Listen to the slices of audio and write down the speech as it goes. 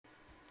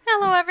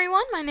Hello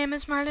everyone, my name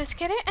is Marlis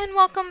Kitty, and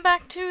welcome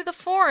back to the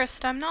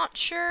forest. I'm not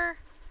sure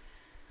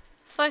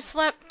if I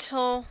slept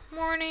till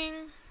morning,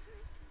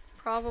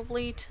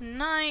 probably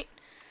tonight,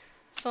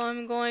 so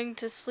I'm going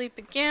to sleep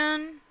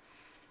again,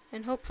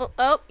 and hopefully,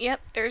 oh, yep,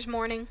 there's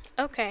morning.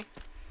 Okay.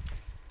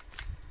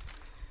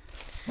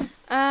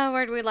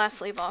 Where did we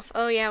last leave off?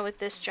 Oh yeah, with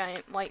this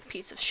giant white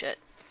piece of shit.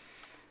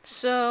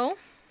 So,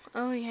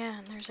 oh yeah,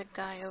 and there's a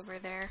guy over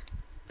there.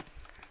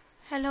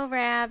 Hello,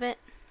 rabbit.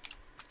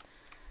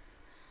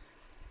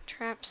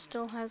 Trap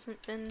still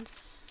hasn't been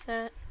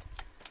set.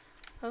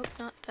 Oh,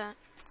 not that.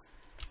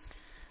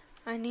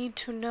 I need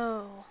to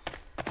know.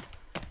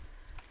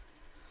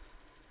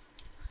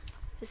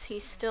 Is he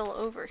still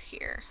over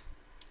here?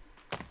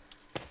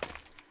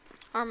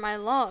 Are my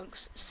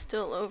logs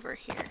still over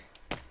here?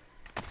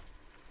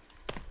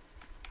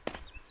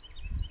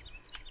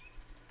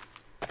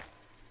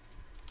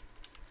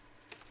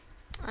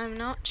 I'm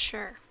not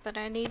sure, but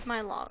I need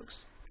my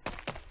logs.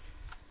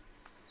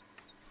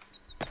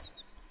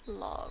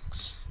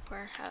 Logs.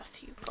 Where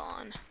hath you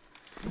gone?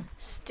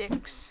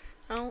 Sticks.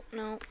 Oh,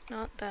 no,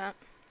 not that.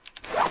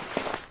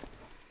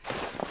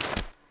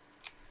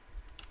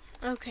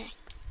 Okay.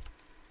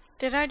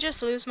 Did I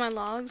just lose my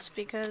logs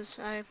because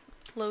I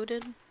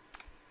loaded?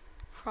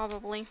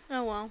 Probably.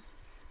 Oh well.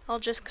 I'll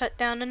just cut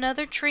down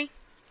another tree.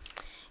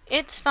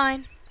 It's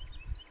fine.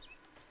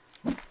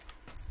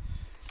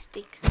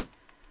 Stick.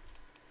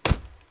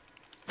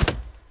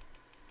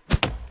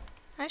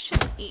 I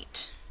should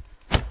eat.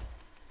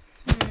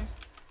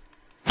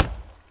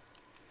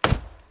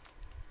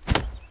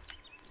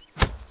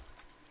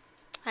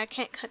 I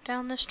can't cut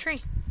down this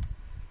tree.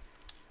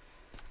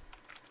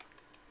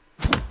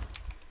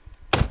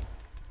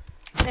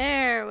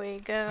 There we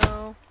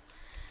go.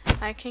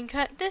 I can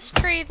cut this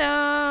tree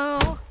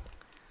though.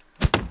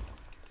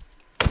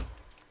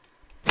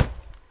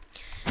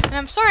 And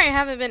I'm sorry I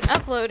haven't been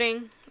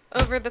uploading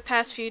over the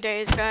past few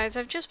days, guys.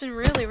 I've just been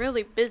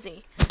really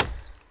busy.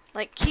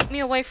 Like, keep me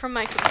away from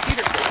my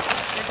computer,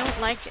 please. I don't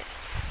like it.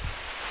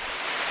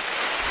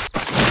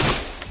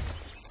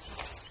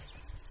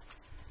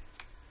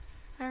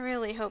 I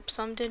really hope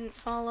some didn't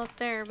fall up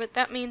there, but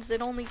that means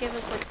it only gave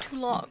us like 2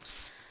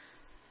 logs.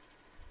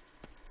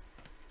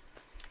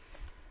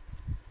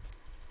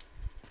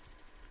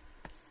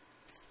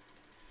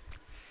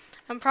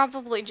 I'm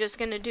probably just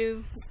gonna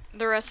do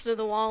the rest of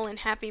the wall in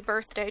happy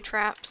birthday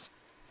traps.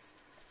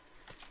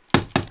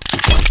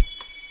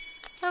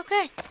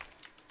 Okay.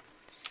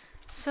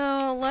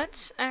 So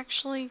let's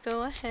actually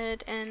go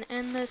ahead and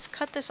end this,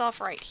 cut this off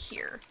right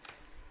here.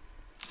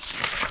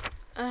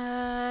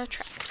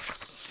 Traps.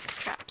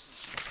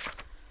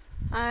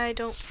 I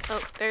don't,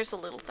 oh, there's a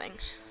little thing.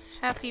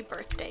 Happy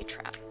birthday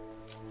trap.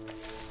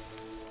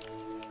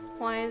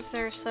 Why is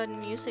there a sudden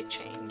music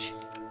change?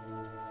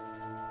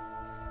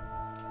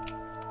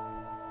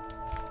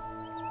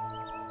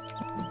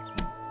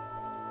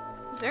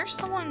 Is there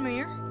someone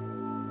here?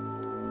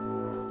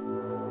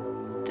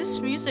 This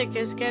music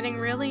is getting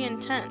really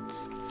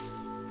intense.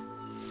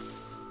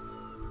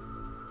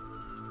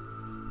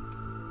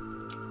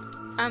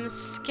 I'm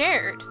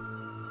scared.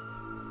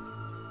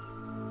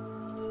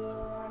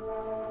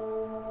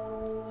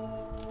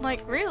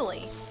 Like,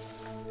 really?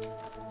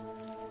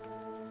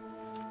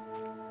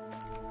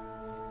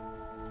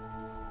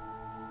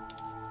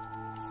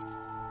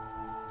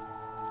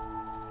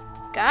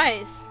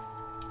 Guys.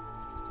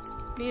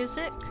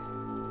 Music?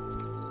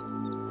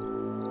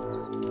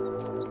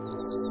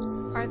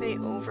 Are they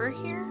over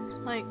here?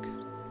 Like,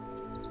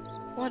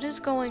 what is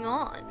going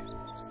on?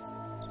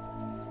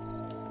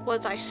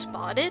 Was I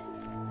spotted?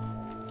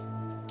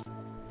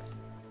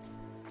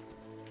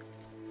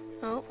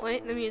 Oh,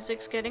 wait, the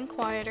music's getting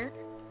quieter.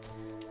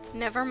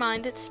 Never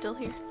mind, it's still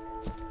here.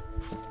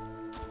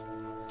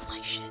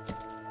 My shit.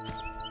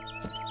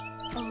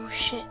 Oh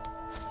shit.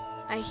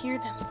 I hear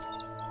them.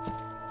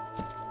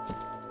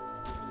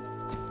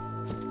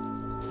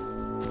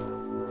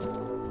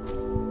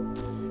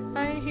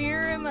 I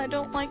hear him, I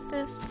don't like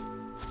this.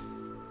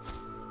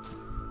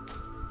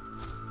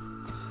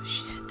 Oh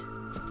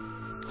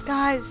shit.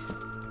 Guys,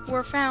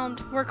 we're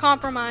found. We're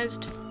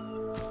compromised.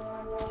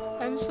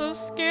 I'm so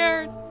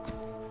scared.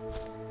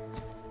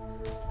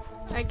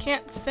 I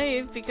can't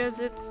save because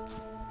it's...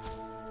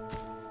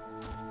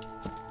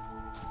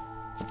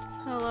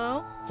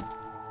 Hello?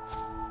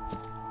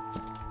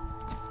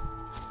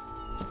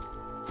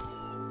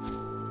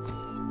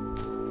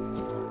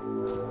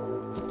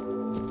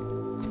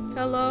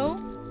 Hello?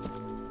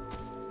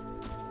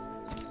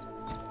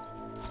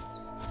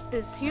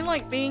 Is he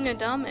like being a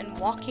dumb and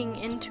walking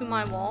into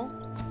my wall?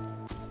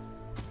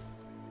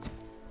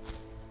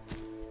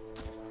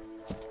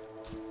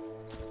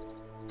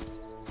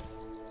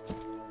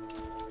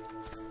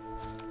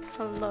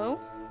 Hello?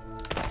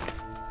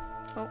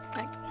 Oh,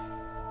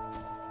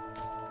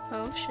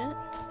 oh shit.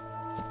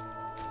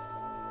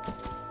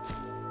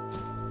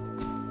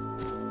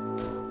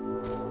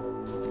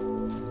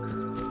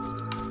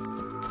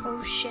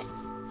 Oh shit.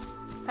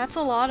 That's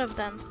a lot of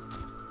them.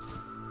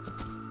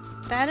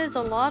 That is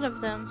a lot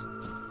of them.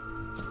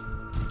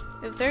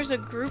 If there's a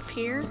group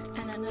here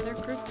and another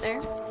group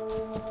there.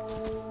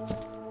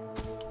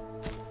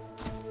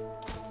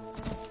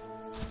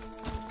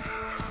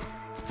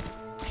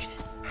 Shit.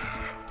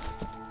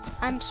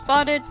 I'm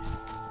spotted.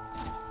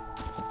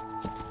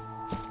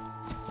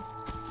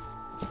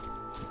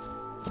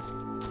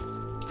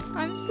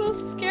 I'm so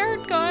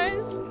scared,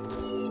 guys.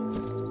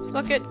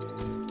 Fuck it.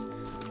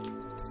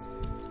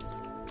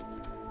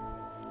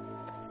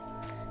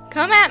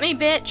 Come at me,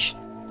 bitch.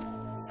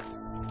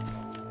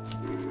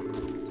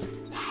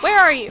 Where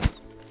are you?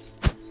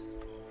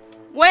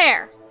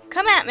 Where?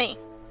 Come at me.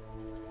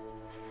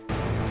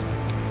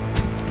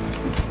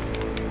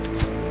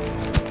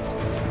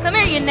 Come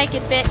here, you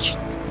naked bitch.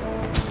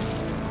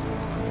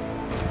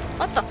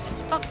 What the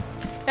fuck?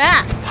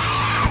 Ah!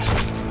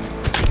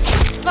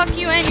 Fuck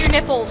you and your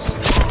nipples.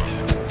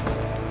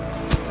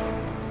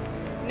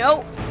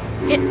 No.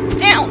 Get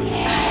down.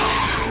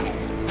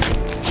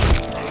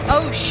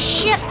 Oh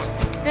shit.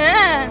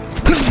 Ah.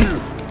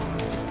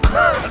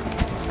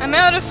 I'm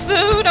out of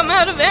food. I'm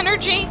out of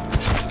energy.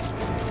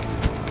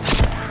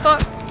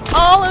 Fuck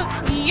all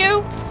of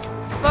you.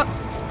 Fuck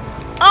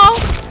all.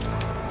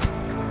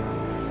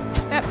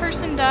 That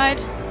person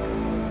died.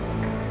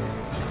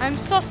 I'm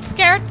so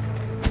scared.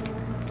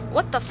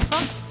 What the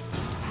fuck?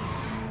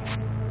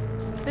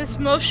 This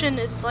motion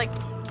is like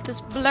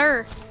this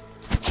blur.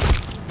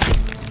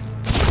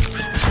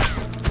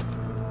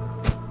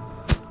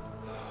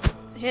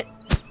 Hit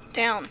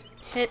down.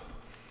 Hit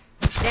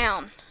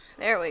down.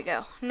 There we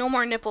go. No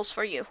more nipples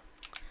for you.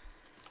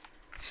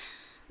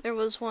 There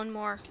was one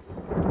more.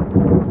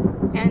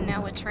 And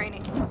now it's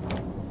raining.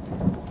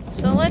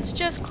 So let's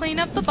just clean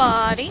up the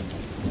body.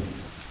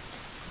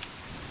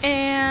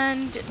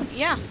 And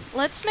yeah,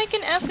 let's make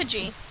an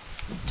effigy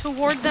to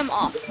ward them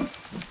off.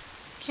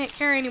 Can't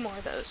carry any more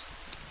of those.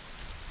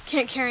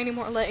 Can't carry any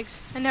more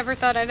legs. I never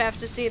thought I'd have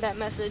to see that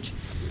message.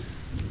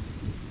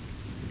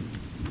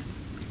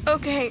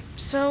 Okay,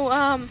 so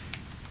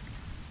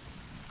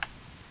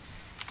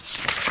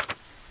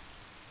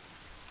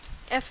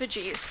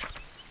effigies.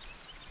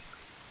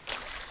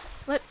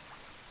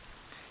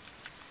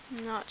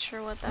 Not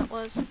sure what that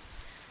was.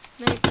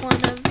 Make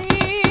one of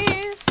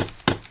these.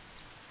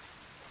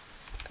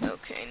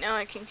 Okay, now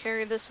I can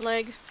carry this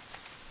leg.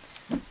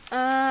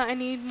 I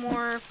need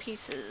more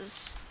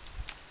pieces.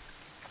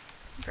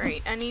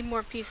 Great, I need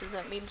more pieces.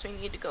 That means we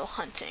need to go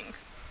hunting.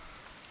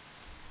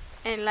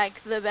 And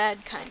like the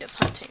bad kind of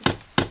hunting.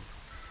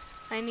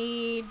 I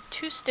need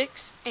 2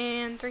 sticks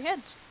and 3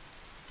 heads.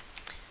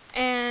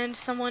 And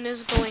someone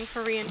is going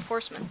for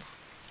reinforcements.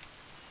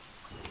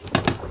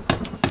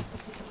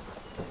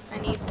 I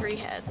need 3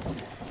 heads.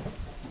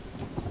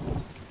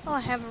 Oh,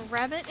 I have a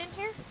rabbit in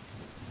here?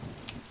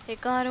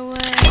 It got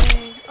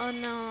away. Oh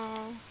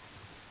no.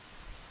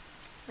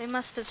 They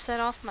must have set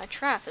off my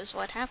trap is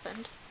what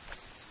happened.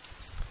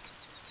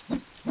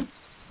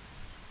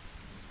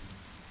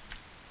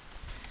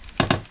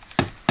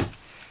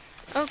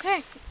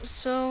 Okay,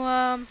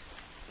 so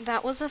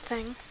that was a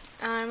thing.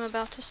 I'm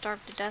about to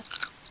starve to death.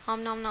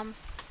 Om nom nom.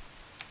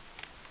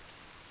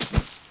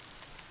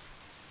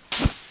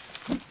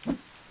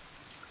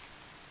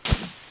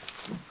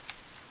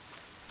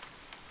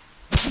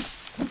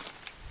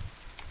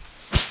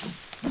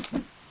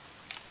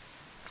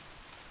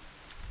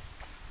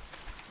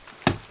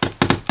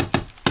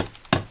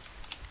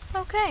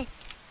 Okay.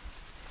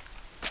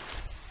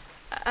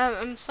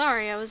 I'm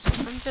sorry, I'm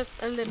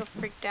just a little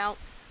freaked out.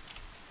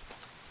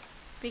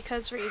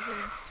 Because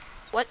reasons.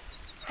 What?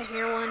 I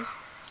hear one.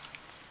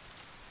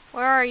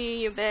 Where are you,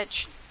 you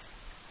bitch?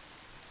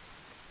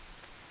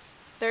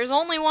 There's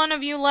only one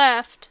of you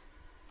left.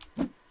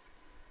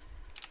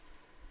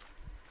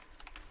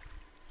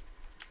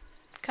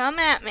 Come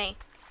at me.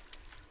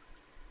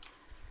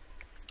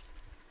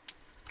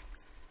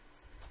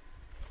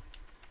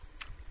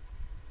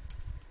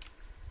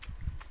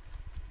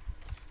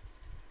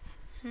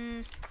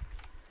 Do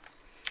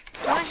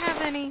I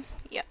have any?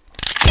 Yep.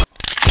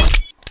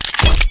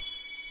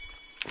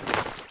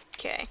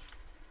 Okay.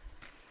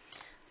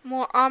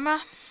 More armor.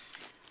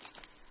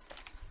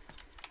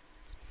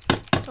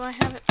 Do I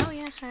have it? Oh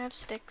yeah, I have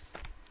sticks.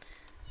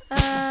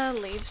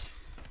 Leaves.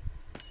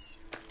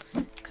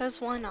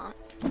 'Cause why not?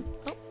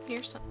 Oh,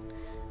 here's some.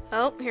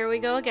 Oh, here we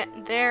go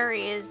again. There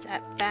he is,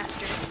 that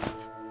bastard.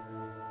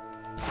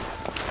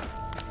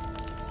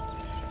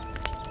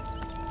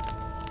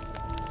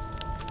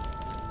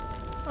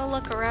 Oh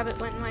look, a rabbit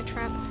went in my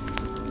trap.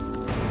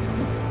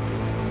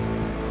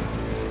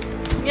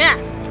 Yeah!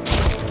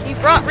 He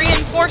brought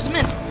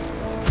reinforcements!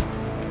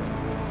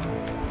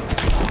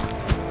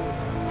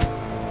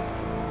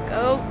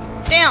 Go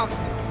down!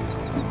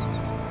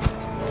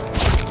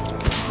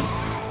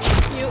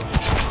 You...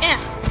 yeah!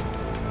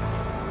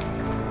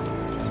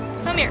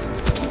 Come here.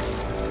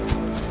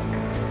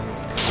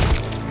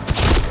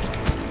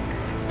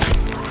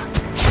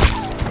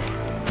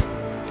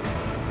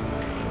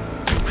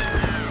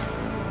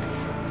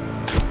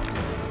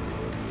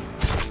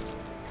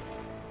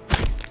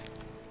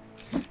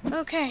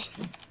 Okay.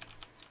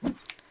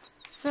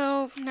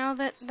 So now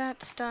that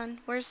that's done,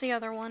 where's the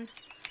other one?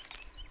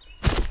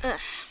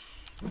 Ugh.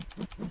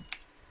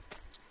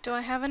 Do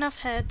I have enough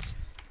heads?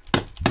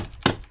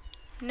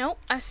 Nope,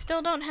 I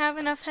still don't have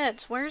enough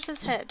heads. Where's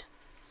his head?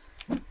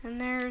 And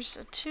there's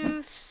a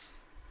tooth,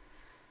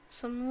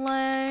 some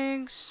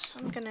legs.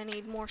 I'm gonna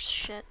need more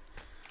shit.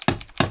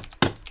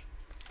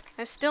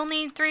 I still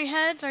need 3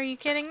 heads, are you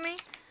kidding me?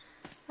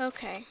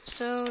 Okay,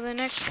 so the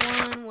next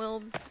one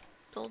we'll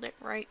build it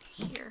right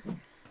here.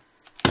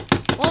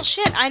 Well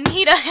shit, I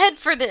need a head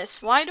for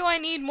this! Why do I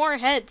need more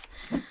heads?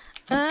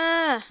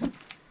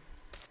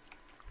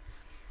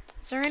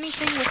 Is there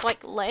anything with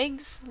like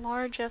legs?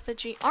 Large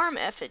effigy, arm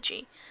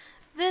effigy.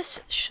 This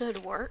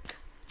should work.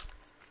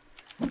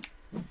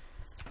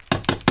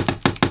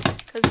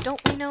 Cause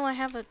don't we know I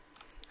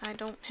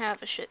don't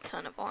have a shit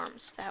ton of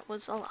arms. That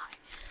was a lie.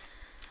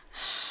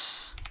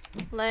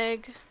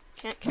 Leg.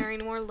 Can't carry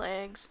any more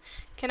legs.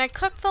 Can I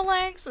cook the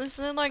legs? Is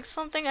there like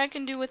something I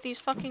can do with these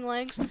fucking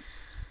legs?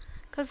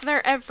 Cause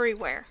they're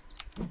everywhere.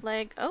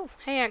 Leg. Oh,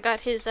 hey, I got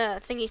his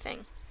thingy thing.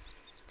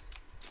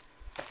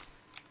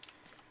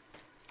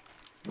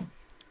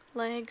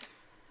 Leg.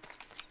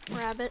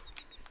 Rabbit.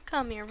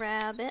 Come here,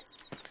 rabbit.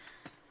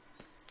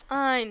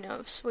 I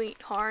know,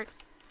 sweetheart.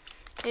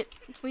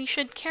 We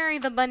should carry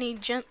the bunny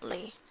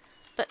gently.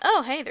 But,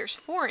 oh, hey, there's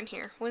 4 in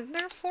here. Was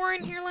there 4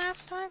 in here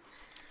last time?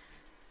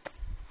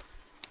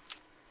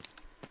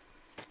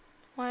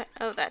 What?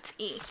 Oh, that's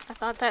E. I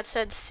thought that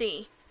said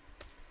C.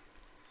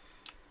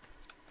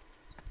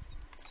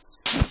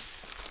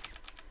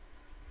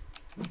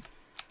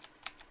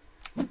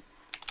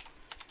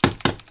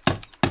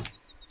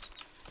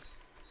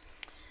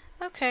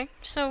 Okay,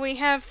 so we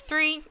have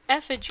 3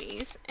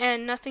 effigies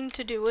and nothing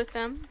to do with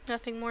them,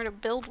 nothing more to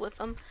build with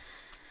them.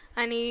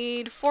 I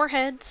need 4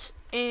 heads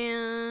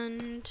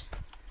and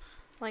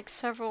like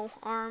several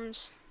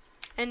arms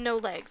and no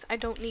legs. I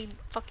don't need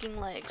fucking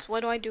legs.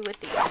 What do I do with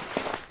these?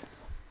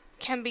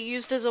 Can be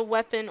used as a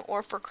weapon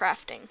or for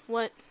crafting.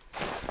 What?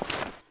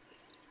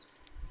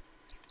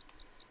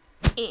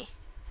 Eh.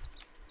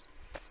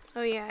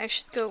 Oh yeah, I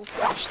should go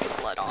wash the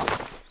blood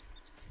off.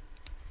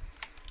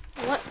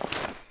 What?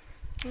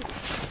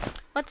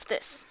 What's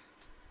this?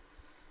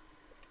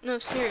 No,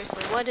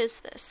 seriously, what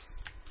is this?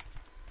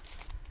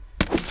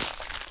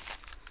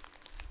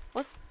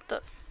 What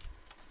the?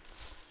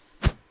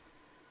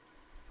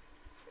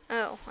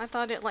 Oh, I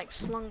thought it like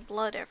slung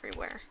blood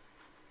everywhere.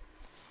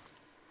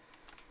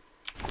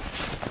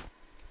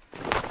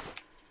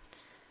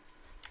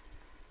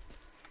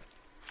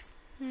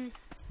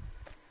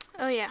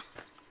 Oh yeah,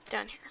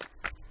 down here.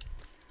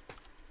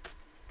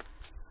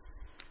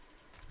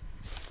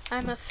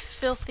 I'm a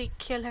filthy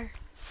killer.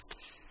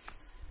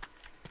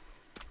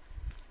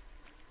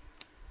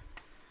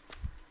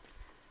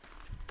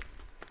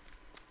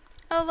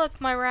 Oh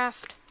look, my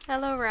raft.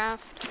 Hello,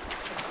 raft.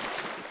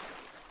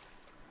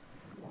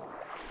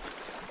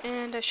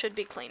 And I should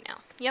be clean now.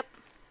 Yep.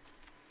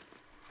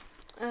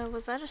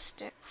 Was that a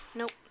stick?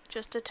 Nope,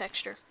 just a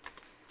texture.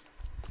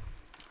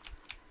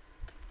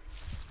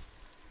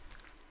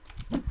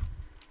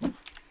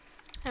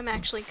 I'm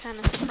actually kind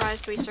of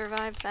surprised we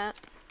survived that.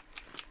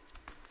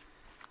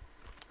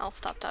 I'll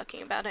stop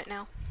talking about it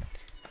now.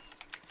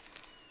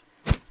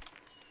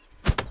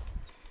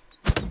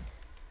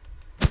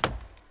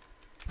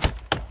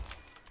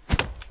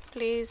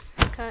 Please,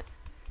 cut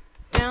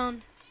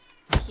down.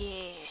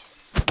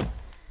 Yes.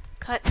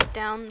 Cut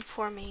down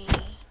for me.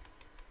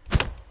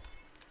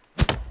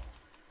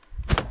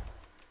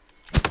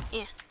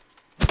 Yeah.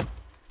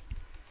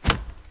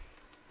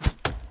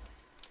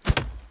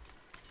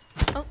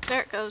 Oh,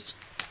 there it goes.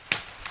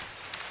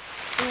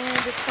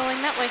 And it's going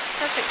that way.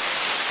 Perfect.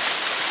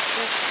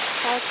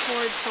 Let's fall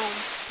towards home,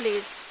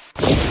 please.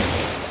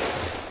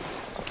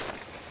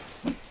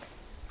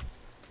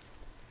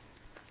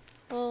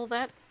 Well,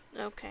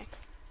 okay.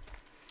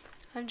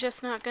 I'm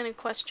just not gonna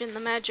question the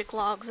magic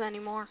logs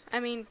anymore. I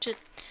mean,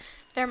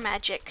 they're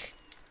magic.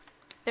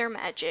 They're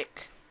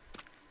magic.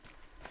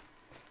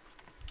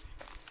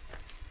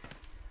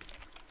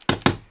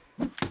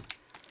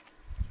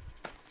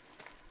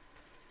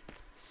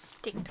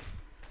 Stick.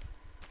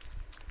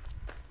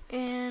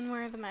 And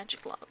where are the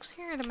magic logs?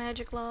 Here are the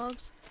magic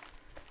logs.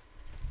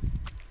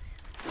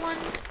 1,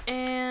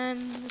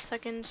 and the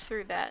second's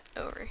through that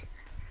over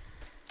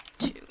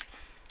here. 2.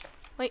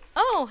 Wait,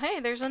 oh,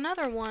 hey, there's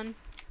another one.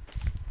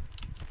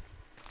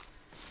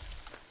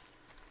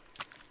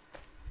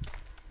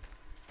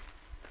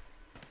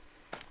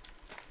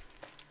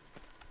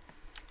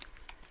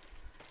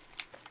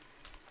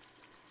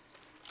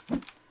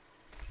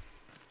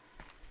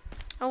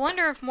 I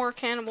wonder if more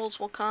cannibals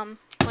will come.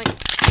 Like,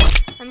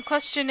 I'm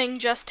questioning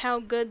just how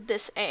good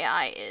this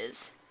AI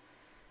is.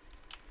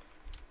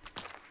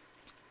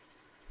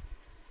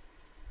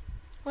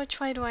 Which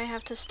way do I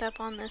have to step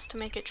on this to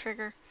make it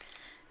trigger?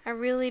 I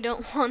really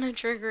don't want to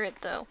trigger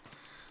it though.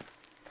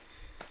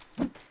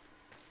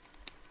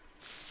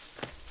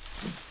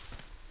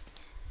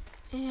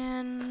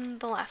 And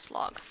the last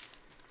log.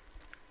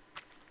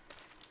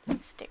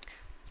 Stick.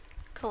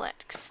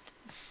 Collect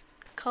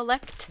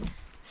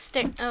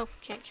Stick. Oh,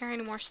 can't carry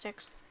any more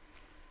sticks.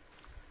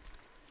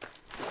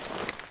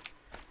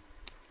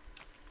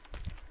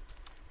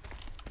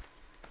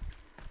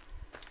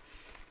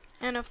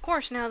 And of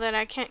course, now that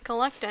I can't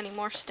collect any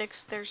more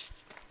sticks, there's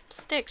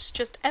sticks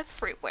just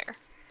everywhere.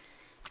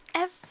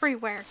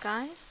 Everywhere,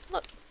 guys.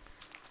 Look.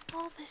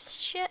 All this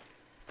shit.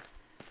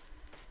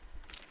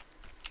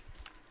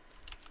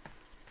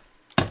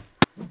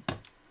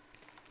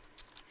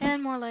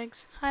 And more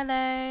legs. Hi,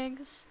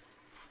 legs.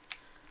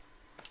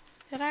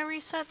 Did I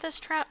reset this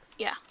trap?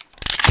 Yeah.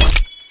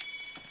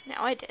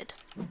 Now I did.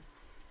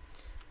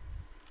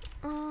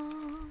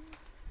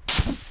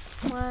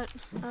 What?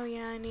 Oh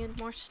yeah, I needed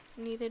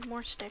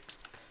more sticks.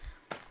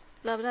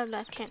 Blah blah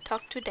blah. Can't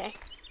talk today.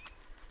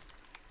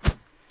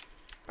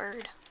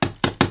 Bird.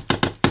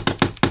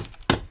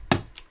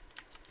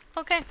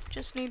 Okay,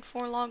 just need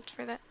 4 logs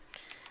for that.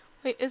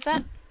 Wait, is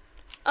that?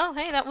 Oh,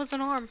 hey, that was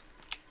an arm.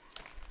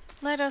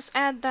 Let us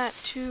add that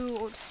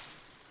to...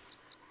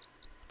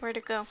 Where'd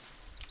it go?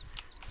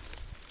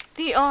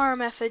 The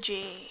arm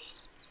effigy.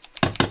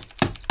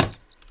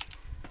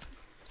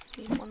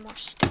 Need 1 more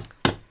stick.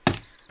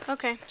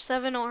 Okay,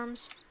 7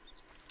 arms.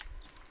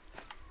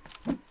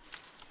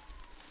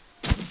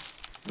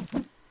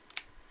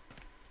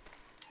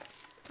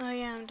 Oh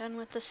yeah, I'm done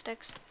with the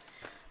sticks.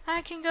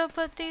 I can go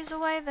put these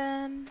away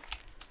then.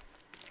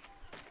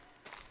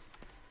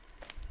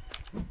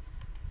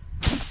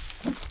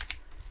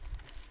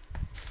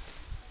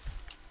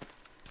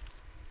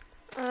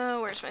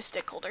 Where's my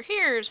stick holder?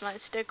 Here's my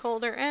stick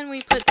holder, and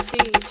we put C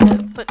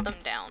to put them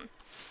down.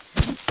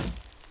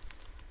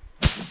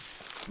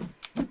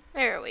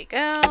 There we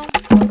go.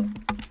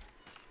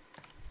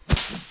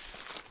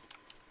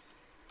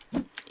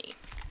 Let's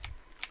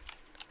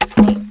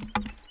see.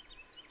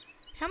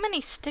 How many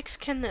sticks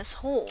can this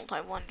hold,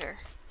 I wonder?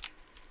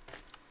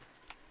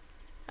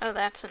 Oh,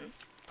 that's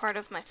part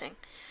of my thing.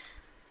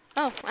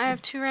 Oh, I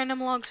have 2 random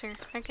logs here.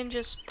 I can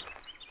just...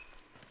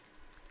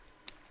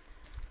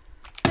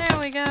 There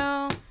we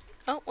go.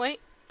 Oh, wait.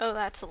 Oh,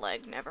 that's a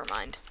leg. Never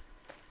mind.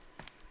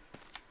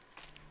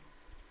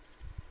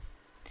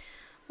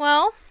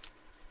 Well,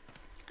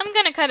 I'm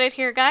gonna cut it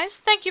here, guys.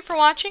 Thank you for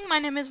watching. My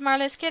name is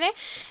Marles Kitty.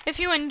 If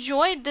you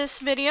enjoyed this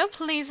video,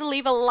 please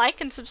leave a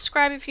like and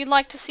subscribe if you'd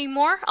like to see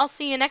more. I'll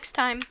see you next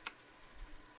time.